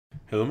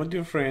Hello my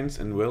dear friends,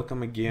 and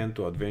welcome again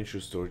to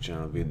AdventureStory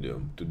Channel video.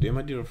 Today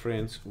my dear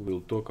friends, we'll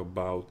talk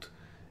about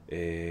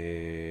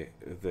the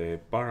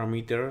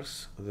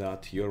parameters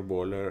that your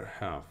boiler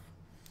have.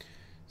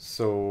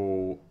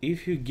 So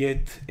if you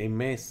get a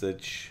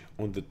message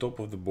on the top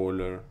of the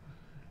boiler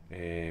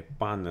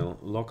panel,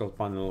 local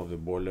panel of the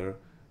boiler,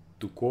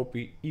 to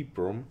copy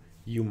EEPROM,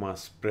 you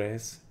must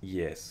press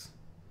yes.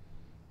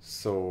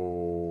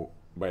 So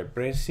by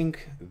pressing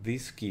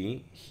this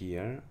key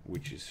here,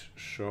 which is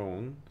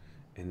shown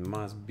and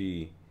must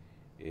be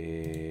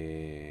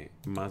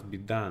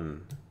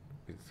done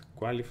with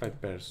qualified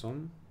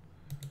person.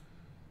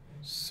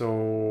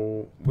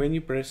 So when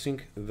you're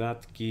pressing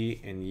that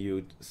key and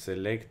you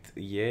select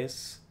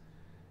yes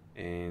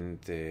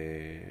and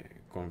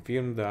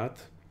confirm that,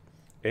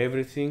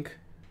 everything,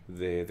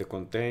 the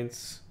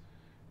contents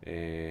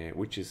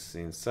which is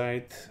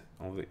inside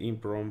of the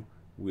EEPROM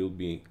will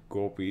be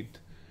copied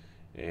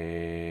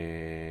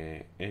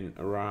and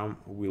RAM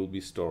will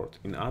be stored.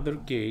 In other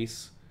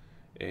case,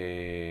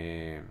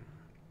 the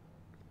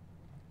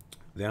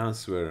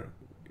answer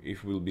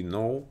if will be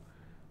no,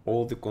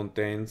 all the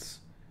contents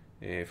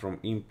from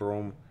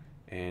EEPROM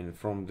and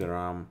from the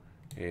RAM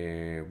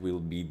will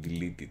be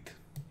deleted,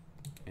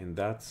 and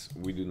that's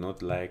we do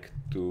not like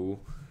to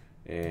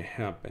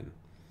happen.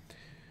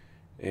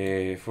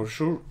 For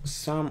sure,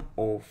 some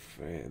of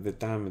the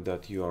time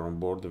that you are on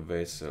board the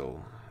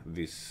vessel,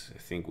 this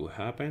thing will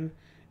happen,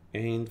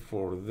 and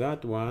for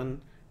that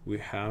one we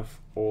have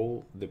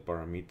all the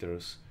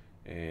parameters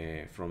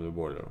from the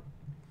boiler.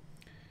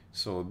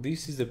 So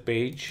this is the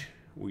page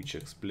which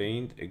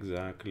explained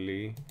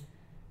exactly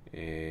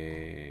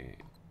the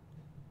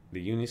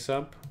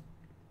Unisub,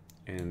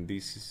 and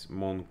this is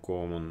one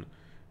common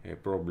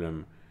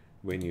problem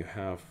when you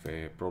have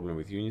a problem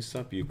with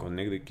Unisub. You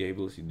connect the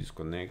cables, you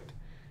disconnect,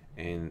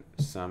 and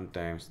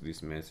sometimes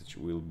this message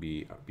will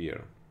be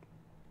appear.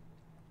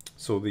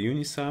 So the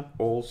Unisub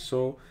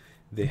also,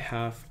 they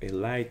have a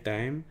light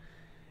time,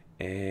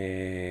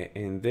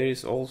 and there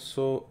is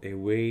also a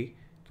way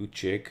to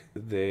check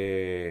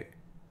the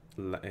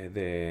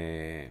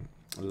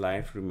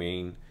life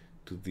remain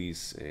to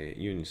this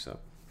Unisub,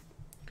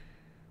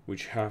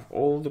 which have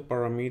all the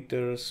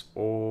parameters,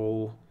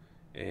 all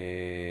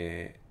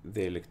the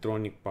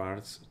electronic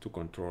parts to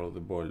control the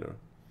boiler.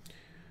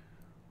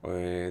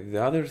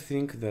 The other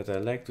thing that I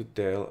like to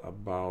tell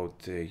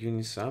about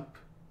Unisub,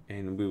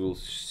 and we will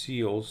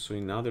see also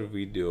in another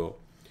video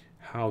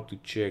how to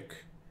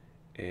check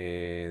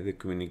the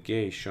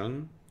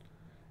communication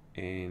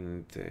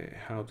and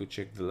how to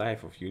check the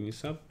life of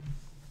Unisub.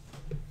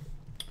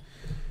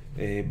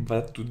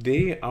 But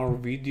today our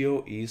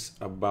video is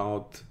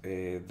about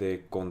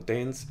the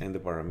contents and the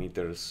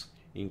parameters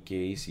in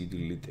case you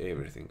delete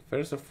everything.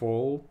 First of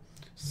all,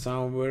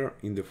 somewhere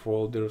in the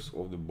folders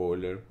of the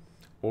boiler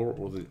or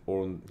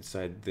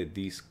inside the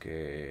disk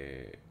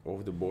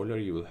of the boiler,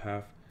 you will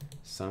have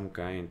some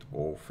kind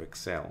of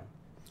Excel.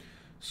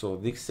 So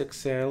this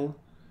Excel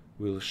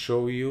will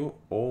show you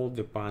all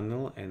the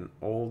panel and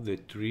all the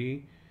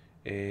three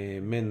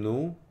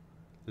menu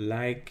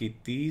like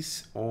it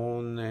is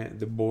on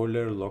the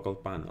boiler local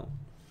panel.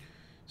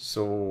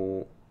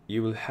 So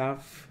you will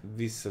have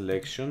this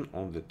selection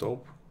on the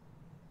top,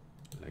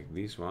 like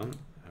this one.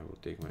 I will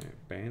take my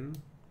pen,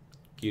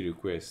 key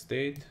request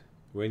state.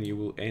 When you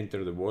will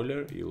enter the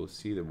boiler, you will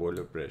see the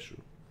boiler pressure.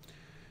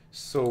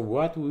 So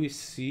what we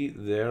see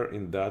there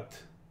in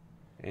that,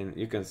 and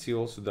you can see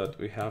also that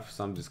we have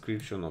some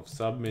description of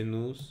sub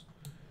menus.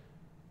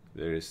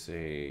 There is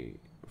a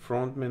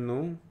front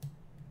menu,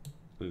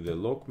 the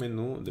lock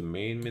menu, the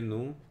main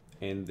menu,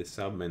 and the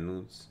sub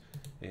menus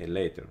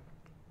later.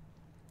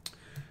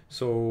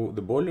 So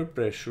the boiler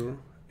pressure,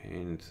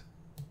 and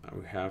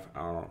we have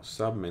our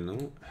sub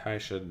menu: high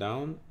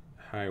shutdown,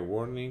 high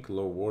warning,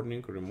 low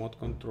warning, remote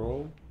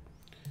control.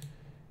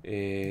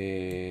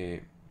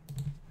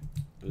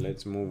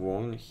 Let's move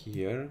on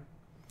here.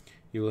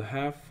 You will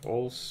have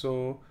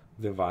also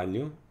the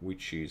value,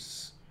 which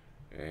is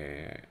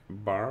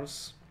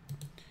bars,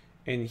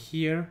 and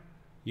here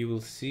you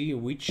will see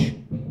which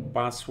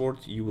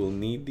password you will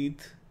need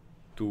it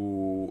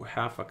to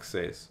have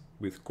access.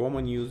 With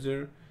common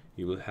user,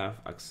 you will have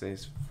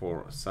access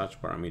for such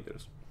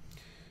parameters.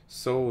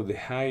 So the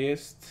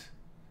highest,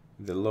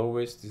 the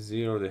lowest is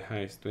 0, the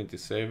highest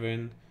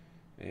 27,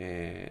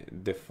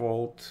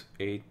 default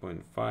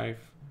 8.5,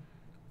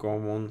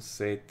 common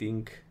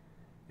setting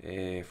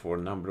for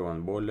number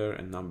 1 boiler,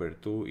 and number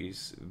 2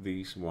 is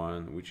this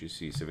one, which is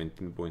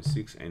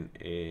 17.6 and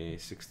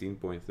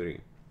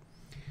 16.3.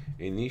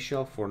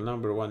 Initial for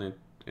number 1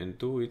 and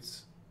 2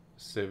 it's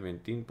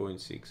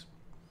 17.6,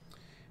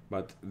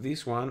 but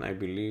this one I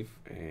believe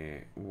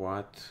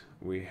what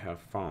we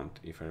have found,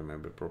 if I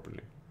remember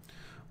properly.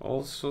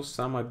 Also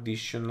some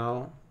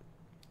additional,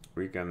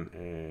 we can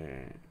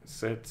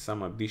set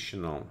some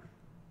additional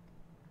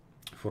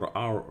for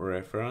our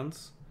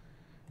reference,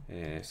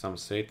 some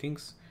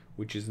settings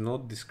which is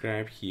not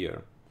described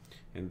here,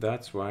 and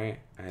that's why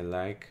I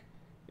like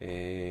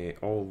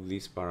all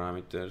these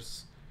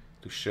parameters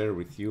to share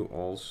with you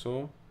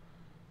also,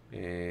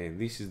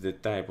 This is the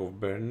type of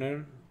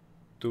burner,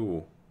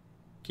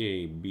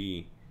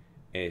 2KBSD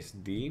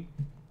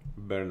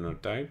burner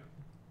type.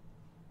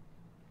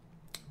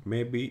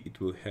 Maybe it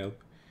will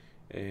help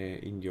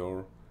in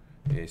your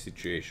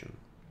situation,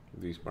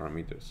 these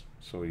parameters.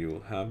 So you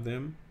will have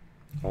them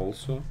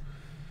also.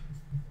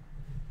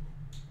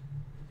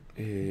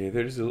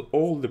 There is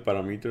all the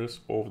parameters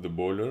of the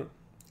boiler,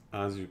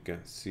 as you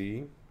can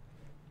see,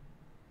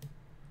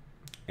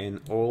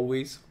 and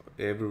always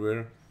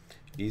everywhere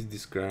is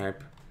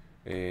described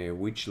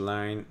which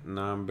line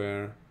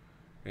number,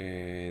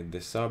 the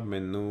sub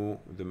menu,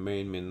 the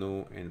main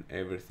menu, and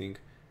everything,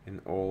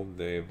 and all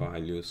the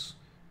values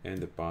and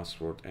the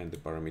password and the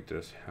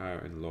parameters high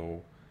and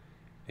low,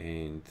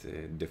 and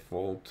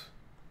default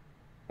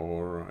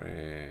or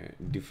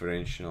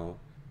differential.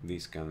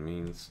 This can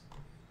means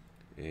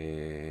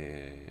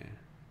there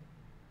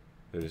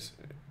is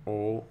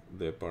all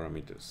the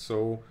parameters.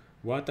 So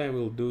what I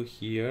will do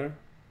here,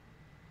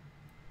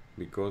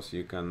 because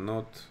you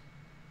cannot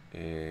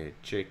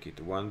check it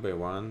one by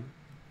one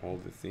all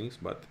the things,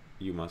 but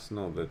you must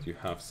know that you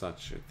have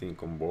such a thing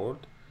on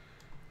board,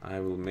 I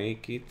will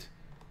make it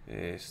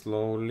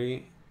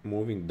slowly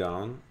moving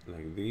down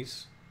like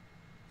this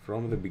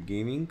from the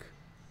beginning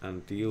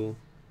until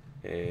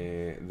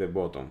the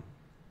bottom.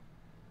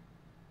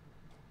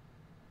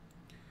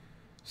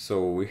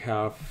 So we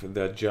have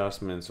the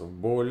adjustments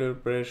of boiler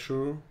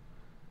pressure,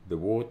 the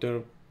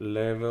water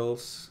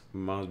levels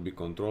must be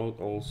controlled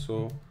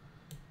also.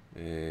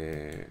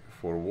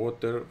 For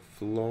water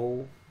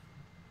flow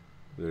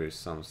there is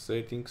some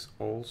settings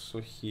also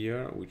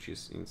here, which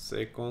is in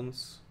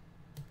seconds.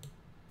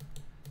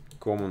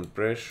 Common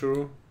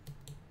pressure,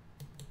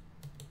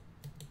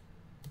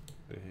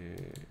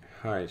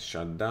 high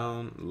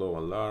shutdown, low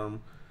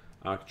alarm,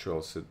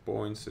 actual set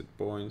point,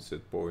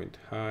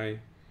 high,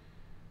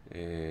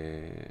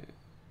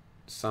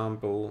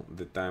 sample,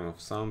 the time of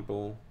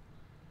sample.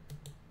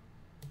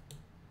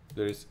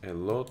 There is a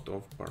lot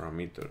of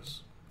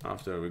parameters.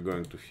 After we're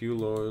going to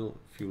fuel oil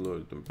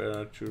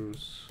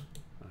temperatures.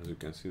 As you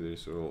can see, there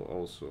is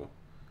also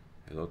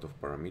a lot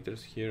of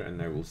parameters here,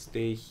 and I will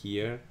stay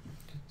here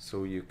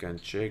so you can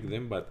check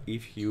them. But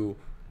if you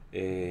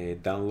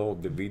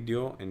download the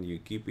video and you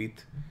keep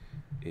it,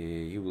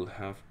 you will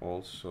have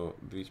also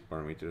these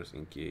parameters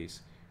in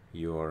case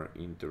you are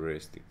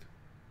interested.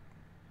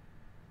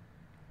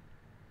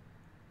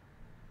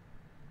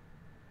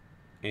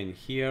 And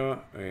here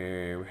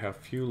we have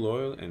fuel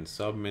oil and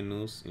sub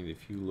menus in the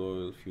fuel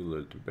oil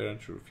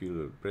temperature,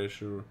 fuel oil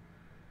pressure,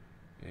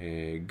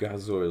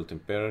 gas oil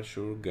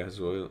temperature, gas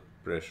oil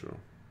pressure.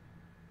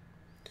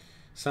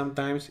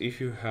 Sometimes if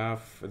you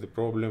have the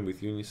problem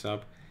with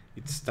Unisub,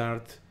 it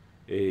start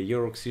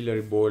your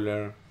auxiliary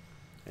boiler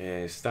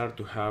start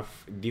to have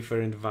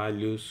different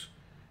values,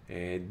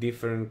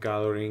 different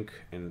coloring,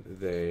 and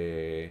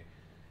the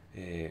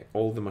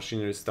all the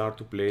machinery start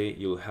to play.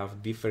 You'll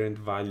have different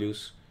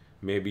values.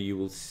 Maybe you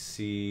will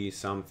see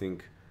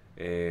something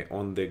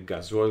on the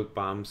gas oil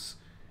pumps,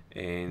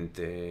 and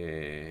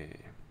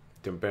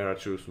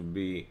temperatures will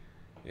be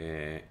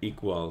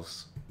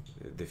equals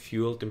the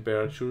fuel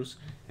temperatures,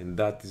 and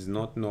that is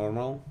not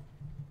normal.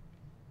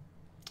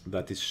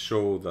 That is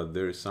show that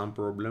there is some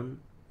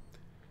problem.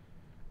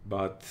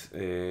 But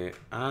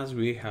as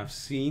we have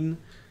seen,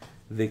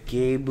 the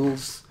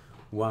cables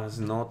was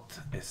not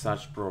a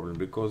such problem,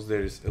 because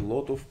there is a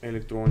lot of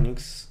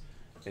electronics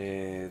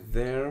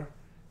there,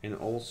 and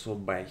also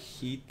by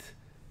heat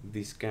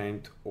this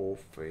kind of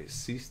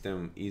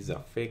system is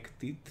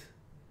affected.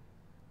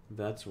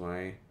 That's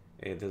why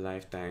the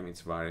lifetime it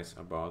varies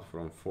about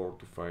from 4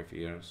 to 5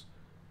 years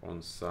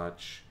on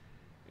such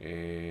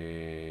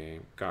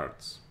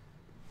cards.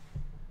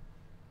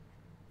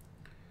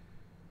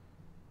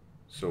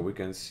 So we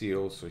can see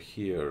also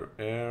here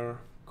air,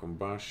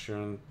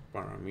 combustion,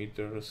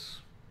 parameters,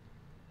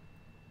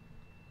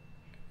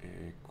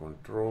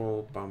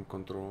 control, pump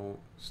control,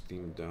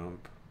 steam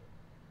dump.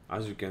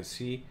 As you can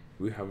see,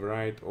 we have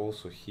right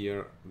also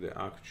here the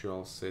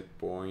actual set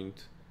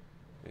point,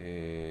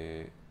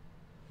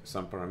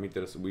 some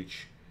parameters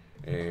which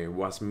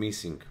was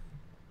missing,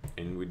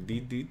 and we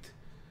did it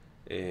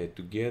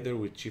together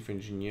with chief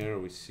engineer.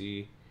 We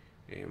see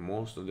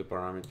most of the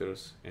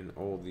parameters and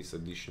all these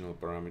additional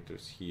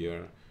parameters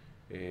here,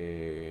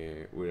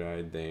 we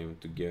write them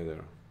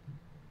together.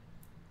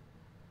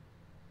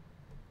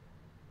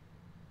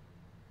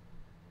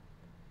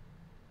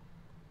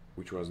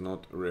 Which was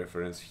not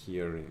referenced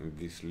here in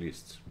this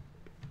list.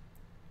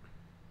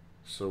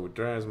 So we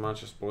try as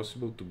much as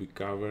possible to be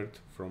covered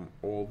from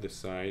all the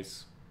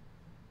sides.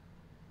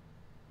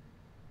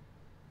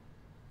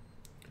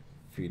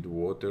 Feed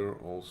water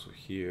also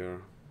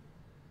here.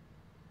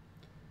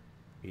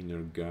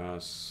 Inner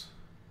gas,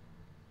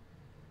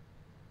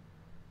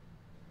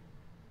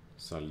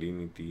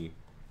 salinity,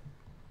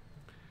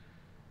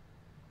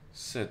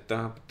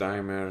 setup,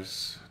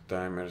 timers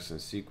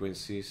and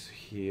sequences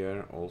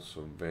here,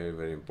 also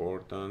very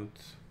important.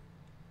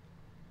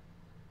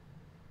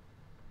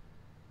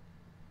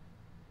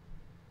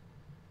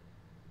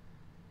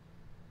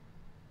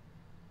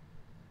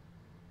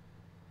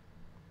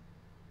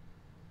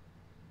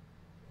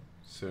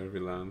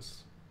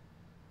 surveillance.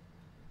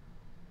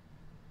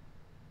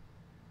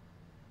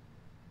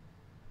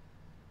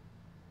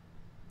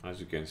 As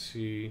you can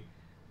see,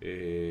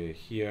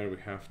 here we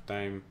have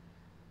time.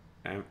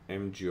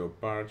 MGO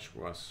purge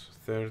was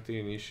 30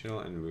 initial,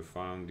 and we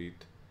found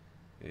it,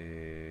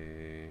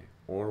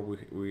 or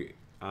we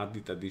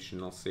added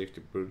additional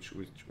safety purge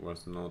which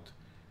was not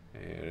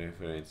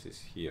references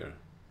here.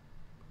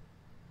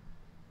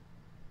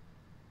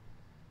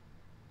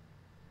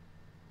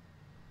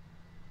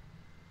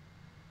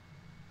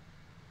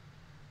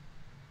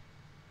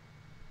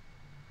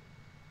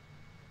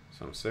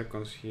 Some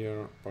seconds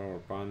here. Power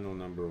panel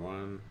number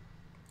 1,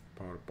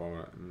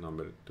 power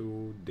number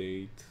 2,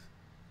 date,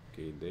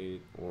 okay,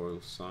 date,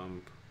 oil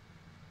sump,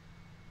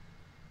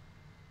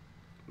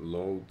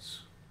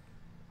 loads,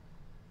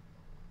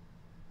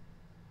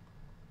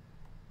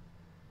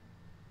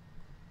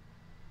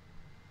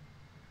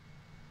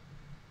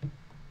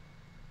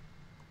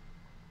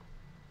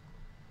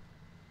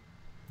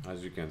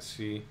 as you can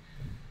see,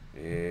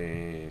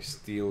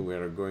 still we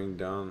are going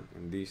down,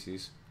 and this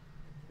is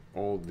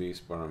all these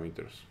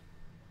parameters.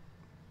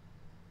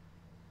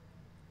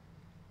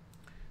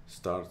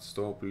 Start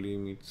stop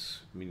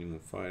limits, minimum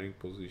firing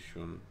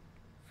position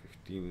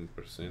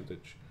 15%,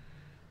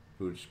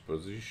 purge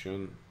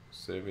position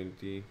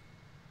 70,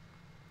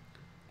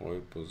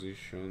 oil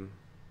position,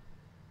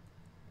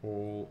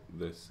 all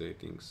the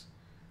settings.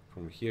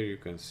 From here you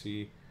can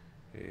see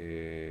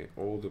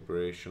all the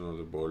operation of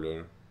the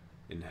boiler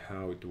and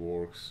how it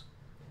works,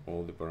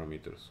 all the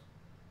parameters,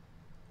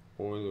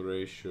 oil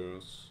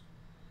ratios,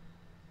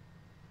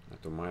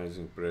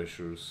 atomizing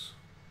pressures.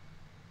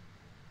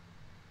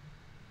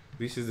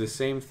 This is the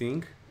same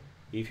thing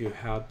if you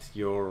had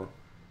your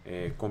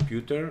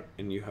computer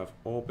and you have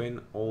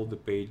opened all the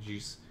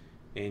pages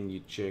and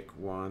you check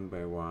one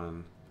by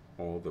one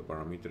all the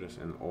parameters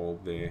and all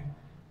the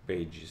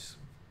pages.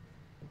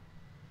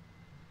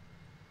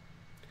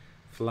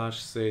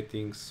 Flash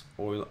settings,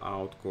 oil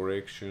out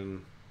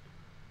correction,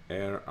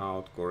 air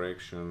out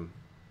correction,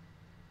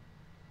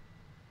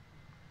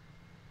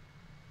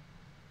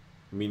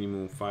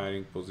 minimum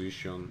firing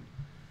position,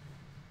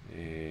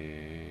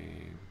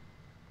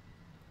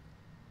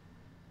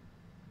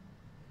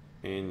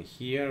 and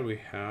here we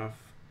have,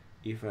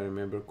 if I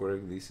remember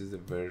correct, this is the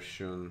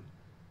version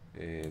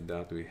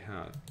that we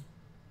had.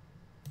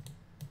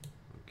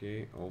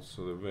 Okay,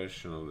 also the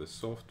version of the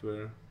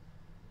software,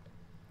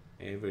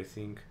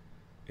 everything,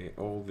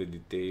 all the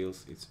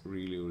details. It's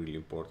really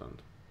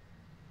important.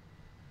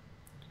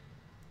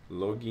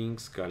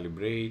 Loggings,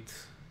 calibrate,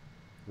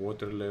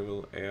 water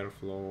level,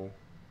 airflow,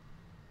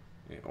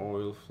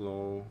 oil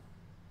flow,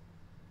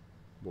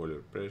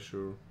 boiler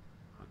pressure,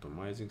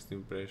 atomizing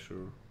steam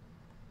pressure,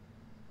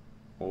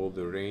 all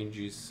the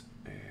ranges,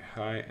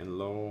 high and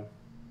low,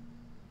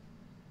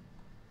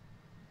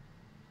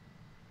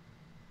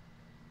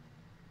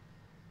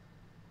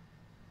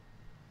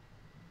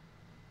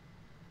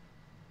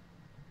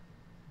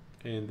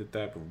 and the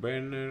type of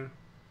burner,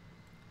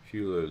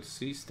 fuel oil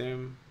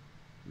system,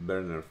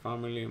 burner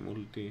family,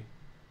 multi,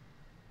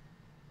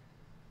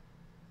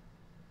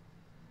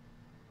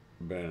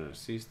 burner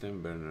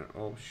system, burner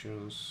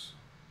options.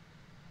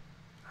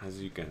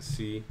 As you can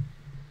see,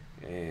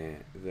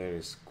 there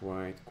is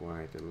quite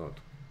a lot,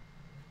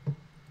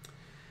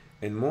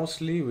 and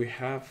mostly we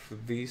have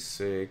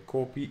this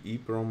copy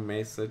EEPROM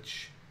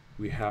message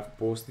we have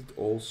posted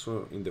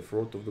also in the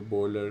front of the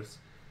boilers,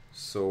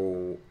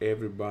 so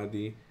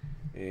everybody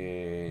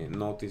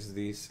notice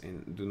this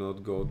and do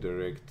not go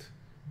direct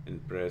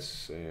and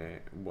press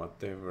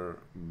whatever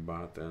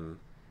button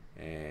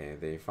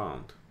they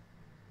found.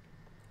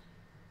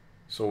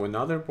 So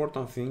another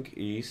important thing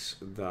is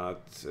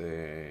that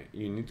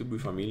you need to be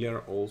familiar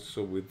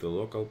also with the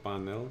local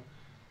panel,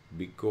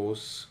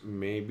 because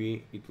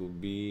maybe it will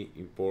be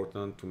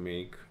important to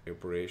make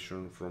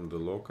operation from the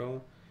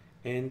local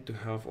and to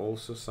have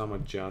also some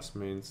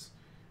adjustments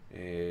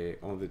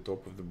on the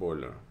top of the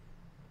boiler.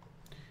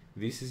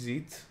 This is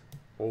it,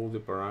 all the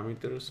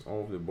parameters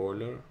of the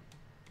boiler.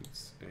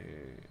 It's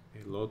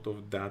a lot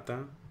of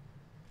data.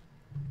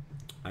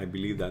 I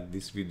believe that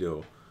this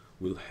video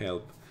will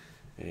help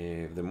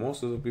the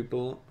most of the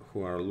people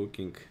who are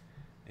looking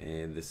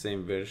the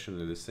same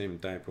version and the same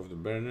type of the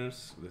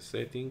burners, the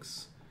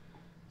settings.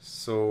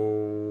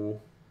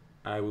 So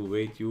I will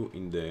wait you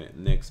in the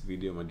next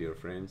video, my dear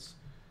friends.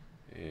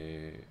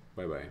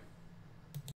 Bye bye.